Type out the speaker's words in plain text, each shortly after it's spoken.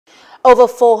Over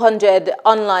 400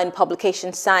 online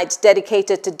publication sites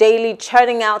dedicated to daily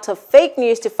churning out of fake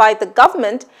news to fight the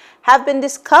government have been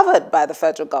discovered by the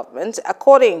federal government,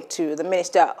 according to the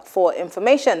Minister for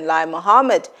Information, Lai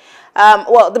Mohammed.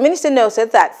 The minister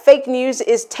noted that fake news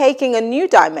is taking a new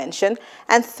dimension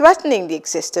and threatening the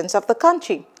existence of the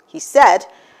country. He said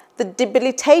the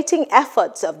debilitating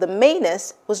efforts of the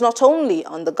mainers was not only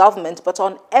on the government, but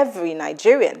on every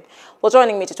Nigerian. Well,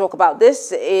 joining me to talk about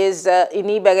this is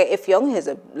Inibehe Effiong, who's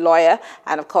a lawyer,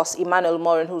 and of course, Emmanuel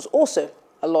Umoren, who's also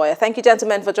a lawyer. Thank you,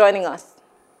 gentlemen, for joining us.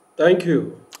 Thank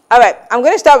you. All right, I'm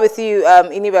going to start with you,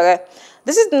 Inibehe.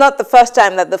 This is not the first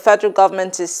time that the federal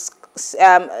government is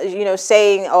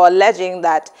saying or alleging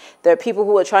that there are people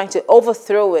who are trying to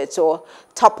overthrow it or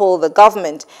topple the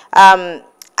government.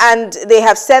 And they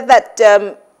have said that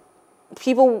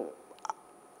people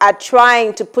are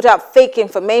trying to put out fake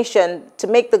information to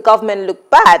make the government look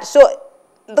bad. So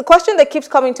the question that keeps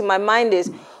coming to my mind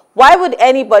is, why would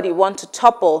anybody want to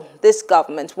topple this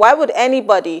government? Why would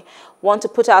anybody want to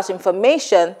put out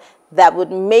information that would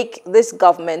make this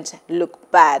government look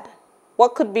bad?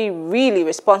 What could be really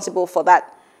responsible for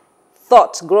that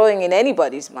thought growing in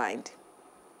anybody's mind?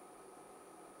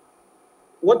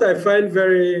 What I find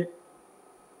very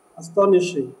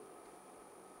astonishing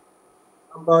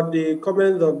about the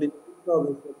comments of the Minister of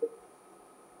Information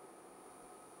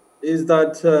is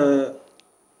that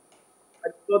I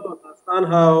do not understand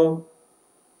how,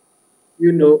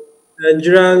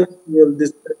 Nigerians will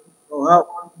discredit, or how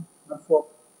one platform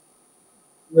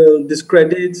will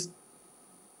discredit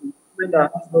when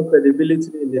that has no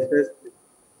credibility in the first place.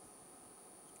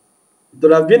 It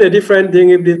would have been a different thing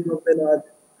if this government had.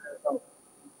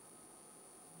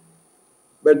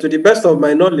 But to the best of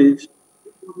my knowledge,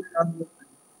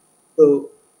 so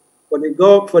for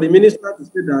the minister to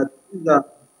say that these are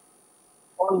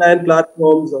online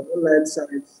platforms or online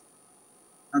sites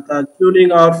that are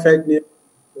tuning out fake news,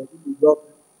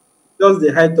 just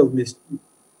the height of mischief.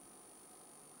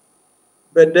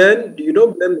 But then you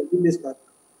don't blame the minister.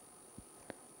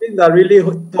 Things are really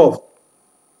tough.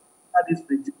 That is,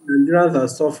 Nigerians are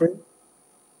suffering.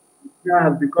 Nigeria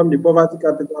has become the poverty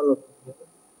capital of the world.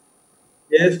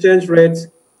 The exchange rate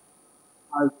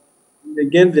has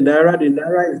against the naira. The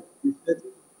naira is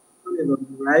on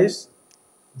the rise.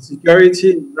 Security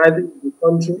is rising in the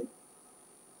country.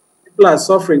 People are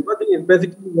suffering. Nothing is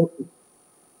basically working.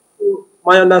 So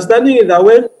my understanding is that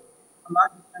when Alhaji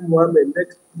Lai Mohammed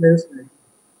makes comments like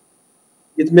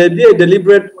it may be a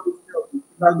deliberate policy of the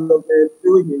federal government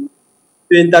doing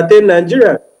to entertain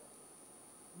Nigeria,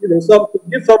 to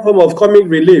give some form of comic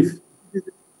relief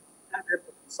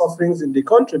sufferings in the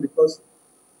country, because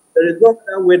there is no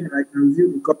other way that I can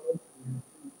view the government.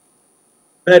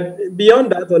 But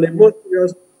beyond that, on a more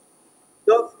serious,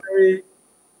 just very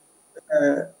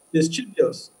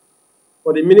mischievous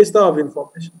for the Minister of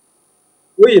Information,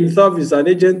 who himself is an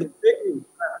agent of fake news.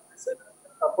 I said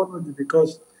that apology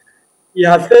because he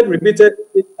has said repeated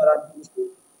things that have been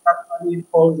actually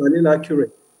false and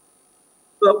inaccurate.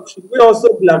 So should we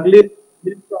also blacklist the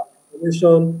Minister of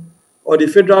Information or the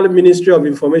Federal Ministry of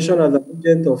Information as an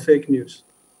agent of fake news?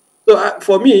 So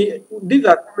for me, these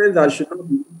are comments that should not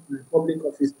be used in a public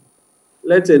office,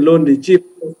 let alone the chief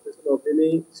person of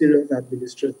any serious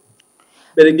administration.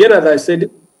 But again, as I said,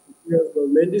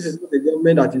 this is not a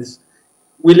government that is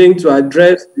willing to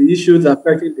address the issues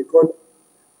affecting the country,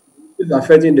 the issues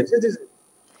affecting the citizens.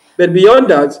 But beyond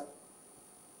that,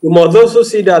 we must also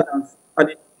see that as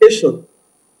an indication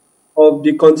of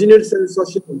the continued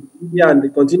censorship of the media and the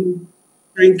continued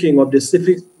shrinking of the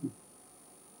civic space.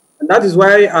 And that is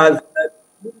why, as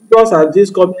these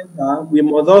comments are, we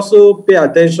must also pay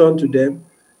attention to them.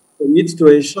 We need to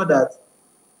ensure that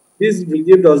this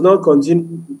regime does not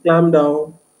continue to clamp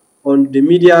down on the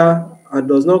media and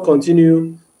does not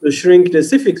continue to shrink the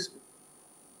civic space.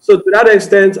 So to that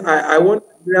extent, I want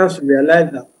Nigerians to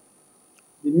realize that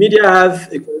the media has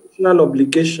a constitutional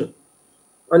obligation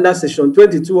under Section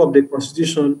 22 of the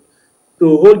Constitution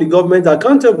to hold the government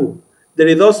accountable. There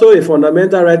is also a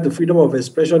fundamental right to freedom of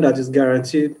expression that is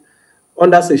guaranteed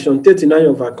under Section 39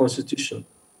 of our Constitution.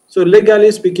 So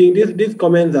legally speaking, these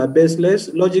comments are baseless.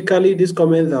 Logically, these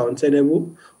comments are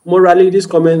untenable. Morally, these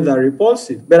comments are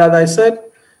repulsive. But as I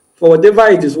said, for whatever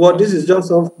it is worth, this is just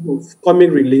some form of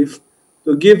comic relief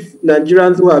to give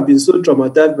Nigerians who have been so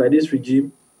traumatized by this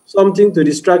regime something to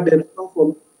distract them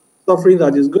from suffering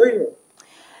that is going on.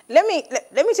 Let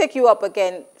me take you up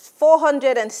again.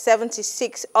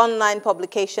 476 online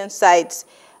publication sites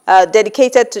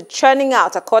dedicated to churning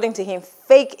out, according to him,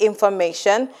 fake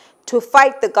information to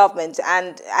fight the government.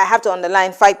 And I have to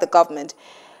underline, fight the government.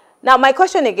 Now, my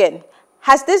question again,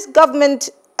 has this government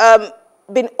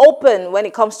been open when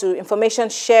it comes to information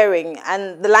sharing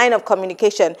and the line of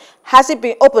communication? Has it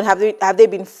been open? Have they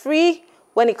been free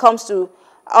when it comes to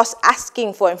us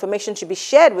asking for information to be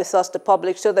shared with us, the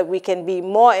public, so that we can be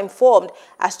more informed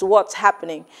as to what's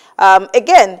happening?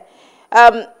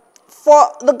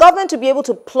 For the government to be able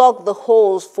to plug the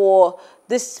holes for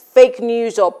this fake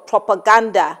news or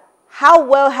propaganda, how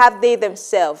well have they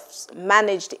themselves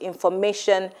managed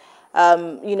information,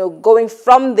 going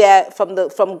from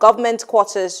government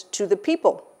quarters to the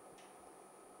people?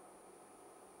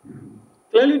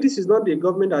 Clearly, this is not a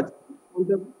government that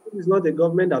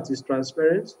is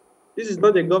transparent. This is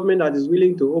not a government that is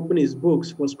willing to open its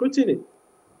books for scrutiny.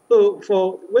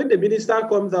 So, when the minister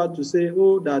comes out to say,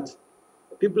 "Oh, that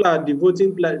people are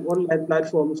devoting online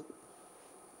platforms to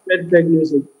spread fake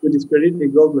news to discredit the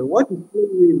government," what is clear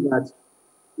is that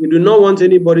we do not want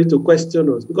anybody to question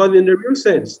us, because in the real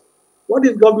sense, what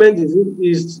this government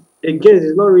is against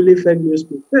is not really fake news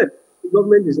per se. The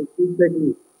government is against fake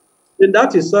news. Then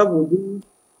that itself will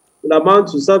amount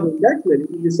to self-indictment.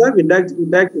 It will be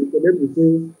self-indictment for them to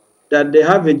say that they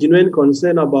have a genuine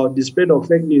concern about the spread of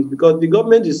fake news, because the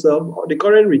government itself, or the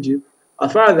current regime,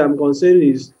 as far as I'm concerned,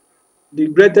 is the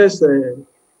greatest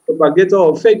propagator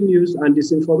of fake news and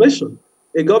disinformation.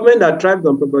 A government that thrives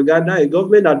on propaganda, a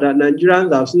government that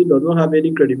Nigerians have seen does not have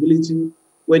any credibility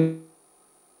when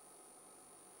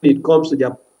it comes to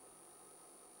their...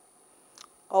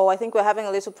 Oh, I think we're having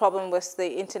a little problem with the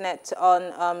internet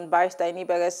on Barrister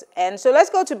Inibehe's end. So let's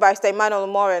go to Barrister Emmanuel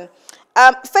Umoren.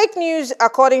 Fake news,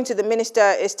 according to the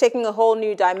minister, is taking a whole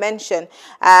new dimension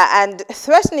and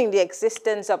threatening the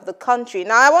existence of the country.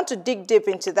 Now, I want to dig deep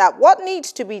into that. What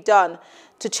needs to be done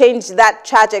to change that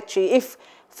trajectory? If,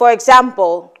 for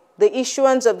example, the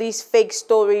issuance of these fake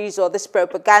stories or this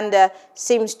propaganda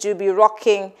seems to be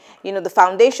rocking, the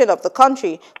foundation of the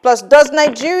country. Plus, does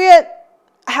Nigeria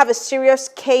have a serious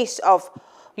case of,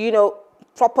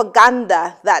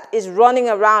 propaganda that is running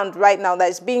around right now, that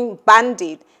is being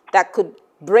bandied, that could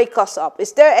break us up?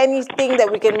 Is there anything that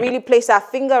we can really place our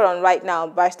finger on right now,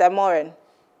 Barrister Umoren?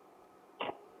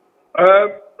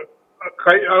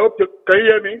 Can you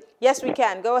hear me? Yes, we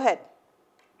can. Go ahead.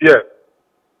 Yeah.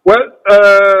 Well,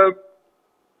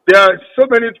 there are so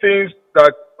many things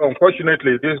that,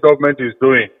 unfortunately, this government is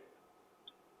doing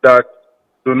that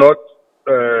do not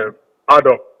add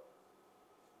up.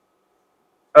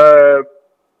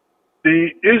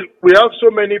 We have so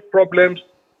many problems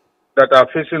that are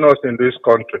facing us in this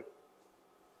country,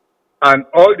 and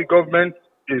all the government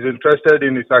is interested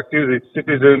in is accusing its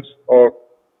citizens of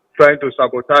trying to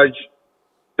sabotage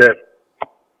them,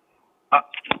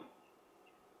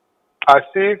 as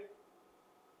if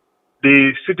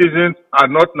the citizens are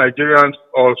not Nigerians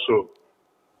also.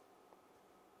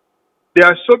 There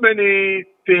are so many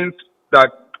things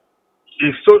that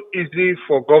is so easy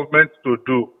for government to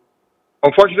do.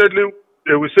 Unfortunately,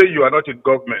 they will say you are not in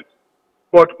government.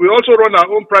 But we also run our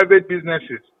own private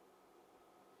businesses.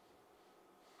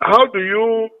 How do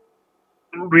you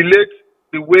relate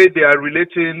the way they are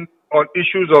relating on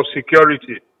issues of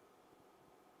security?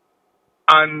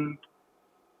 And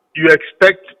you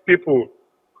expect people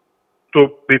to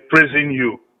be praising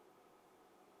you.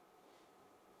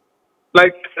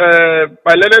 Like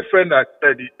my learned friend had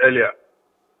said earlier,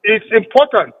 it's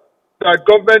important that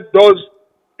government does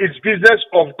its business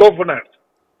of governance.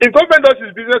 If government does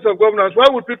its business of governance, why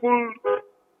would people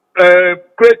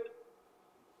create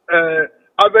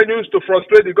avenues to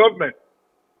frustrate the government?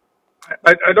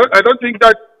 I don't think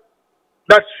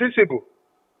that's feasible.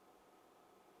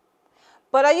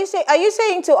 But are you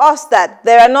saying to us that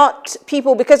there are not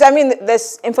people, because I mean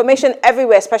there's information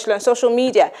everywhere, especially on social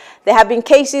media. There have been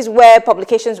cases where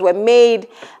publications were made,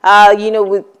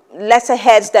 with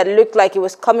letterheads that looked like it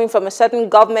was coming from a certain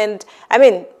government. I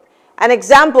mean, a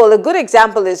good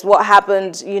example is what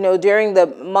happened, during the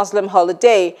Muslim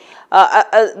holiday.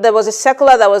 There was a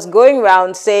circular that was going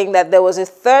around saying that there was a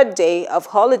third day of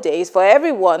holidays for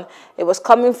everyone. It was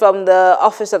coming from the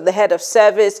office of the head of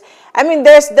service. I mean,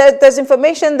 there's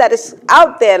information that is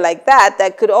out there like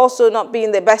that could also not be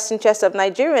in the best interest of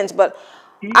Nigerians. But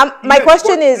my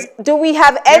question is, do we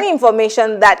have any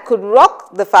information that could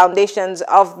rock the foundations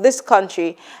of this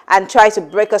country and try to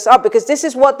break us up? Because this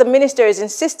is what the minister is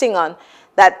insisting on,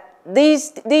 that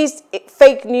these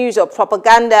fake news or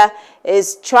propaganda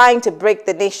is trying to break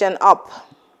the nation up.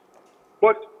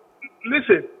 But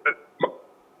listen,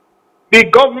 the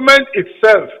government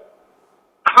itself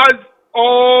has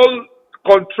all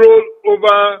control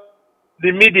over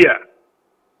the media.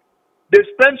 They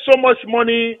spend so much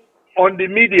money on the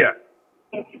media.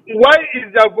 Why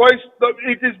is their voice?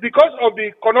 It is because of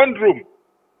the conundrum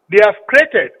they have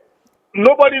created.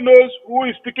 Nobody knows who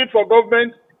is speaking for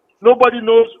government. Nobody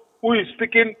knows who is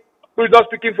not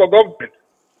speaking for government.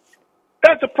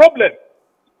 That's the problem.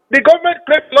 The government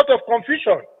creates a lot of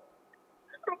confusion.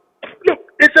 Look,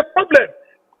 it's a problem.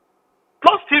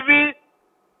 Plus TV,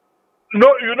 no,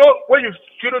 you know, when you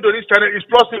tune into this channel, it's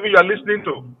Plus TV you are listening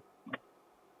to.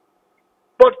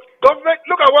 But government,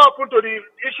 look at what happened to the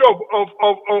issue of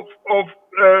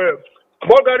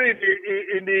Buhari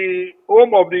in the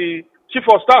home of the chief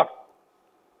of staff.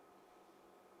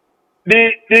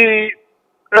 The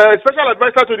special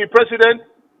advisor to the president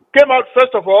came out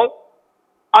first of all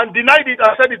and denied it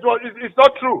and said it's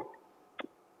not true.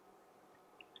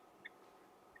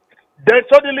 Then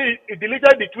suddenly he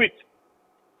deleted the tweet.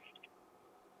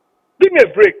 Give me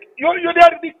a break. You're the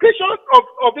indication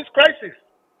of this crisis.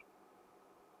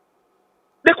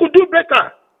 They could do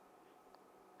better.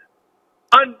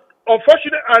 And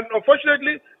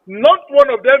unfortunately, not one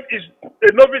of them is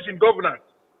a novice in governance.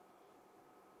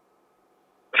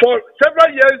 For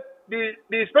several years,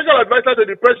 the special advisor to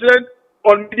the president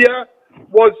on media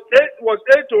was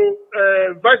aide to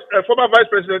former Vice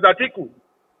President Atiku,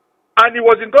 and he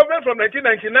was in government from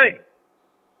 1999.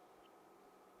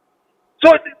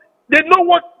 So they know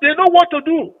what to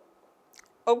do.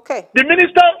 Okay. The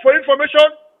Minister for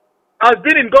Information has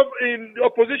been in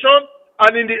opposition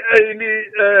and in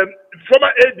the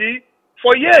former AD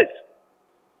for years.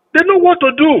 They know what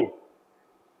to do.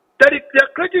 They are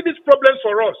creating these problems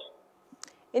for us.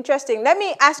 Interesting. Let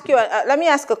me ask you. Let me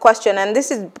ask a question, and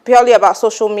this is purely about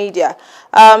social media.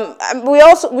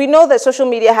 We know that social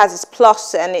media has its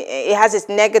plus and it has its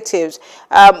negatives,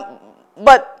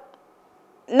 but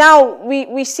now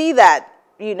we see that,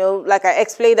 you know, like I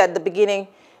explained at the beginning,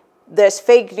 there's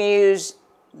fake news,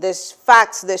 there's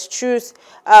facts, there's truth,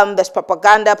 there's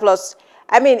propaganda. Plus,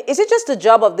 I mean, is it just the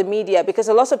job of the media? Because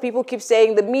a lot of people keep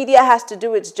saying the media has to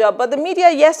do its job. But the media,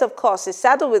 yes, of course, is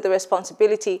saddled with the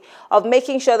responsibility of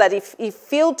making sure that if it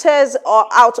filters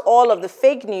out all of the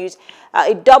fake news,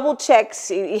 it double checks,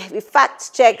 it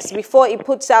fact checks before it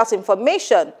puts out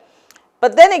information.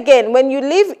 But then again, when you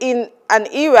live in an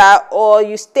era or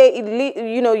you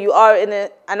you are in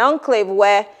an enclave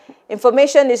where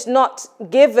information is not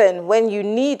given when you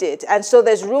need it, and so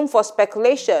there's room for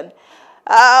speculation,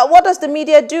 what does the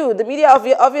media do? The media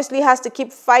obviously has to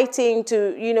keep fighting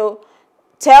to, you know,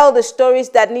 tell the stories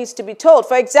that needs to be told.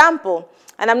 For example,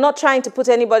 and I'm not trying to put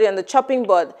anybody on the chopping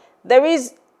board, there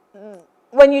is,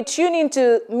 when you tune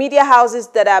into media houses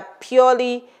that are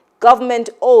purely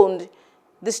government-owned,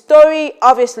 the story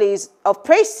obviously is of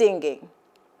praise singing.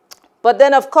 But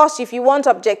then, of course, if you want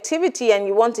objectivity and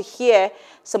you want to hear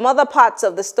some other parts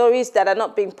of the stories that are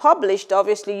not being published,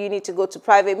 obviously you need to go to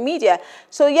private media.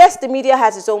 So yes, the media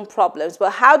has its own problems,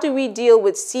 but how do we deal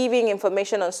with sieving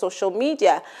information on social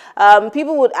media?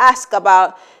 People would ask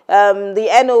about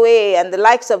the NOA and the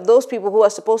likes of those people who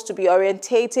are supposed to be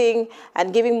orientating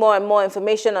and giving more and more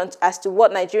information as to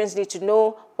what Nigerians need to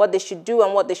know, what they should do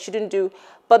and what they shouldn't do.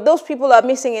 But those people are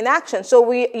missing in action. So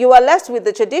you are left with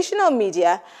the traditional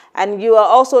media, and you are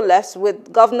also left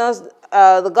with governors,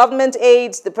 the government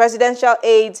aides, the presidential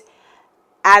aides,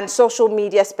 and social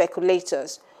media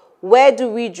speculators. Where do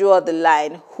we draw the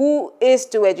line? Who is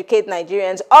to educate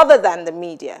Nigerians other than the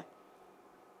media?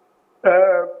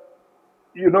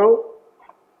 You know,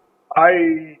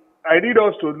 I need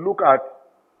us to look at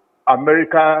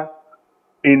America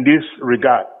in this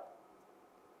regard.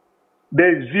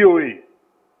 There is VOA.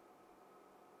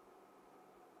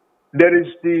 There is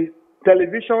the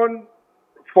television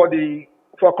for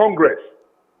Congress.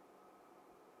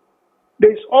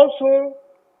 There is also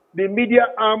the media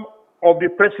arm of the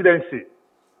presidency.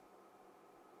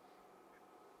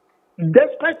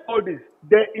 Despite all this,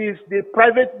 there is the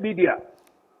private media.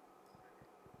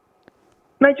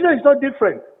 Nigeria is not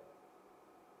different.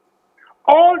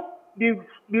 All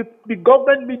the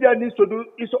government media needs to do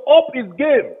is to up its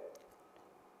game.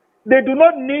 They do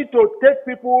not need to take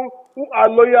people who are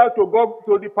loyal to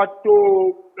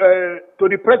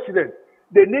the president.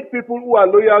 They need people who are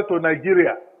loyal to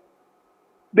Nigeria.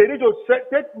 They need to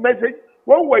take message.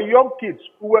 When we were young kids,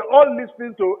 we were all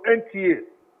listening to NTA.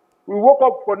 We woke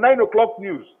up for 9 o'clock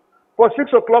news, for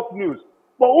 6 o'clock news.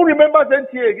 But who remembers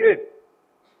NTA again?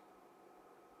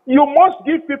 You must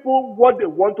give people what they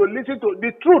want to listen to,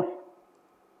 the truth.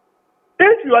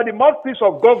 If you are the mouthpiece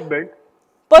of government,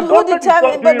 but who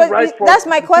determines? But that's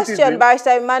my question,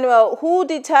 Barrister Emmanuel. Who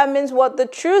determines what the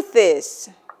truth is?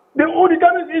 Who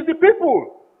determines is the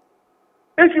people.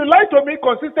 If you lie to me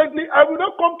consistently, I will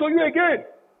not come to you again.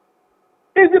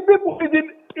 It's the people.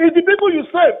 It's the people you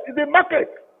serve. It's the market.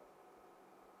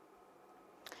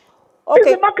 Okay.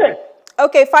 It's the market.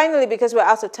 Okay, finally, because we're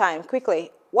out of time, quickly,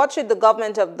 what should the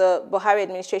government of the Buhari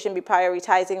administration be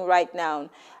prioritizing right now?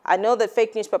 I know that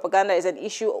fake news propaganda is an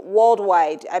issue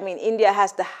worldwide. I mean, India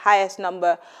has the highest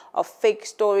number of fake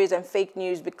stories and fake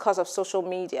news because of social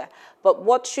media. But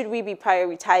what should we be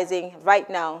prioritizing right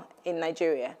now in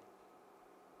Nigeria?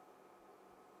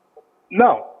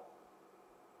 Now,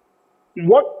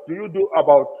 what do you do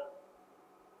about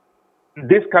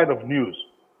this kind of news?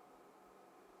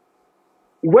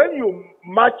 When you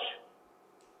match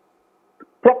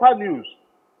proper news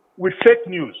with fake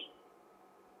news,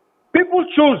 people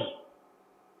choose.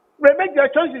 They make their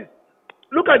choices.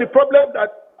 Look at the problem that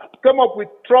came up with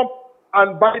Trump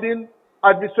and Biden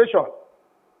administration.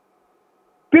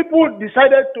 People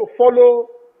decided to follow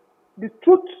the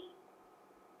truth.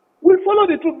 We follow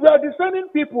the truth. We are discerning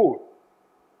people.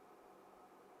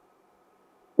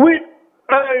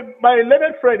 My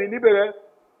learned friend in Inibehe,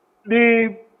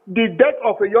 the death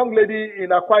of a young lady in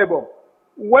Akwa Ibom,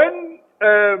 when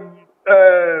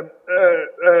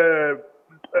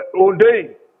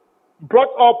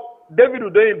David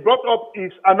Udein brought up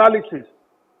his analysis,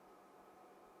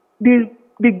 the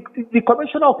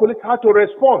commissioner of police had to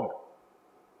respond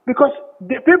because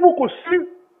the people could see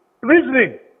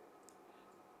reasoning.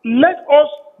 Let us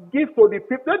give to the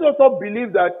people. Let us not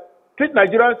believe that treat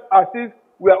Nigerians as if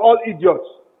we are all idiots.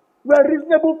 We are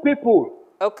reasonable people.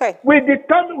 Okay. We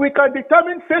can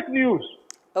determine fake news.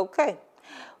 Okay.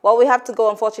 Well, we have to go.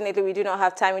 Unfortunately, we do not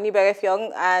have time. Inibehe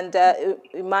Effiong and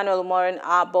Emmanuel Umoren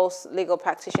are both legal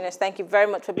practitioners. Thank you very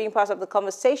much for being part of the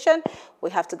conversation. We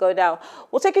have to go now.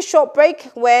 We'll take a short break.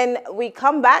 When we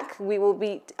come back, we will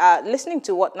be listening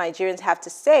to what Nigerians have to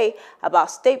say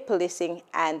about state policing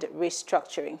and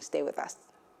restructuring. Stay with us.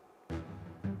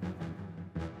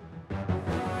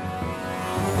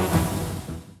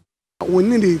 We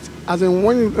need it. As in,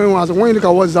 when you look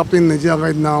at what's happening in Nigeria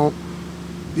right now,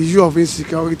 the issue of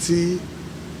insecurity,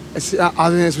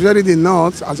 especially the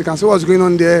north, as you can see what's going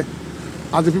on there,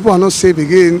 as the people are not safe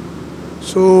again.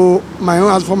 So,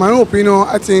 for my own opinion,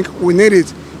 I think we need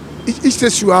it. Each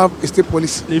state should have a state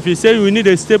police. If you say we need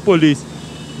a state police,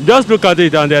 just look at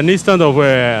it and an instance of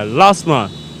last man,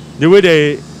 the way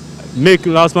they make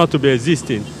last man to be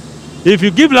existing. If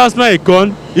you give last man a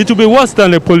gun, it will be worse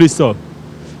than a police officer.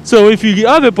 So if you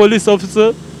have a police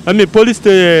officer, state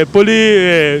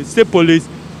police,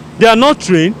 they are not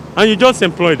trained and you just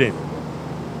employ them.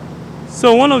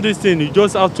 So one of these things, you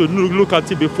just have to look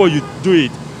at it before you do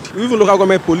it. Even local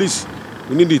government police,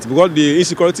 we need it because the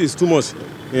insecurity is too much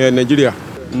in Nigeria.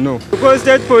 No. Because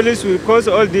state police will cause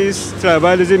all this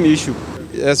tribalism issue.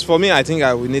 Yes, for me, I think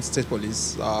I will need state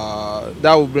police.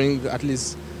 That will bring at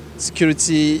least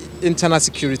security, internal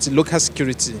security, local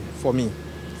security for me.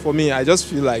 For me, I just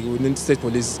feel like we need state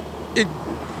police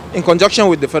in conjunction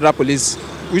with the federal police,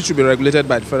 which will be regulated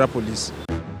by the federal police.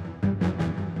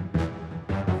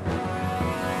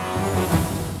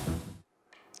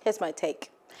 Here's my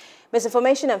take.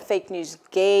 Misinformation and fake news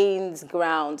gains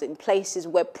ground in places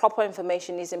where proper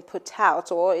information isn't put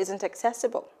out or isn't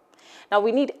accessible. Now,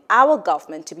 we need our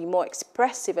government to be more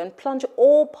expressive and plunge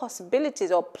all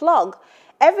possibilities or plug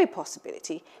every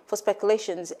possibility for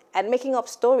speculations and making up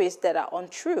stories that are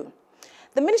untrue.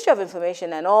 The Ministry of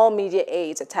Information and all media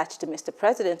aides attached to Mr.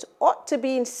 President ought to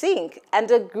be in sync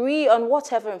and agree on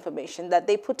whatever information that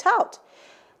they put out.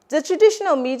 The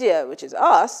traditional media, which is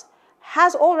us,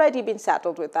 has already been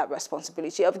saddled with that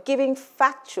responsibility of giving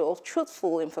factual,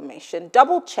 truthful information,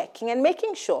 double-checking and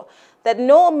making sure that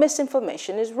no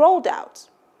misinformation is rolled out.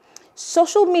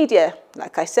 Social media,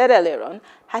 like I said earlier on,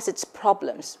 has its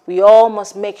problems. We all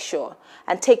must make sure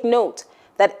and take note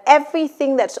that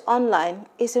everything that's online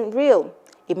isn't real.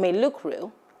 It may look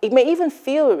real, it may even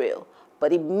feel real,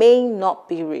 but it may not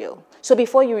be real. So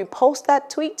before you repost that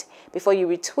tweet, before you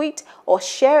retweet or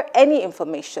share any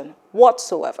information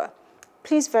whatsoever,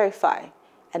 please verify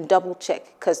and double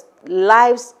check because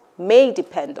lives may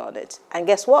depend on it. And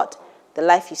guess what? The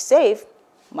life you save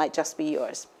might just be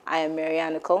yours. I am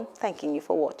Marianne Okon, thanking you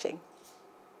for watching.